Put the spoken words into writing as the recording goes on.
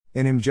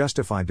In Him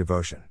justified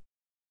devotion.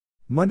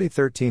 Monday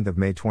 13th of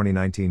May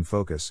 2019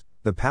 Focus,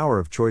 the power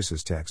of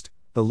choices text,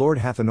 the Lord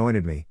hath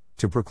anointed me,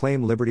 to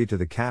proclaim liberty to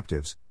the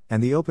captives,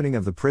 and the opening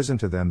of the prison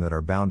to them that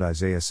are bound.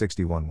 Isaiah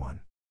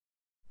 61:1.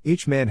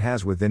 Each man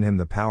has within him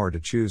the power to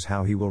choose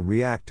how he will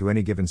react to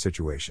any given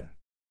situation.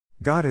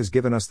 God has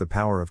given us the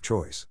power of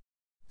choice.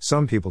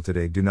 Some people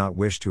today do not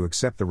wish to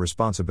accept the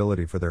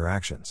responsibility for their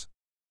actions.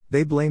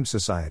 They blame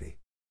society.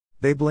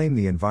 They blame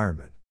the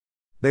environment.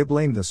 They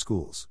blame the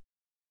schools.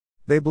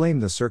 They blame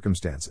the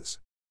circumstances.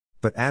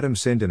 But Adam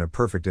sinned in a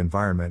perfect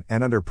environment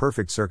and under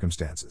perfect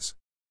circumstances.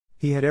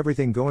 He had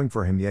everything going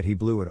for him, yet he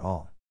blew it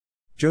all.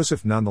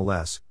 Joseph,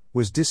 nonetheless,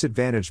 was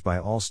disadvantaged by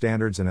all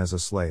standards, and as a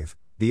slave,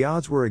 the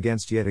odds were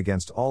against, yet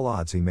against all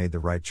odds he made the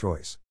right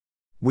choice.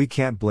 We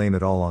can't blame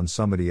it all on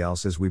somebody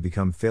else, as we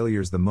become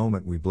failures the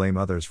moment we blame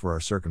others for our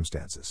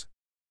circumstances.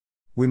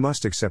 We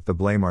must accept the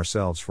blame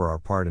ourselves for our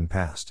part in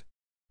past.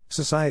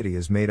 Society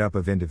is made up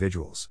of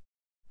individuals.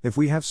 If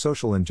we have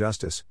social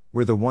injustice,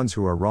 we're the ones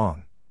who are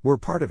wrong, we're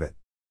part of it.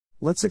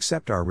 Let's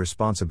accept our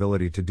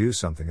responsibility to do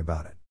something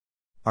about it.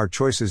 Our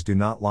choices do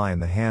not lie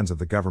in the hands of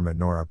the government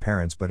nor our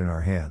parents, but in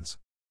our hands.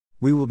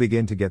 We will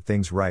begin to get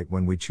things right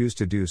when we choose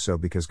to do so,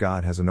 because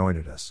God has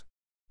anointed us.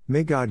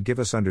 May God give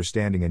us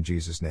understanding in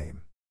Jesus'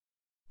 name.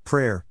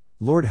 Prayer: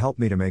 Lord, help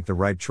me to make the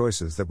right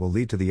choices that will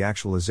lead to the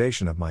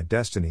actualization of my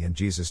destiny in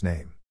Jesus'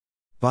 name.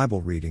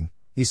 Bible reading,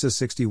 Isa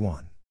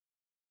 61.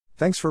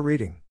 Thanks for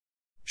reading.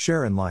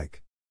 Share and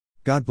like.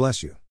 God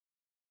bless you.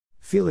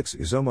 Felix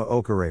Uzoma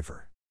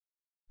Okereafor.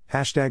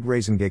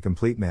 #RaisinGay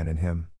Complete Man in Him.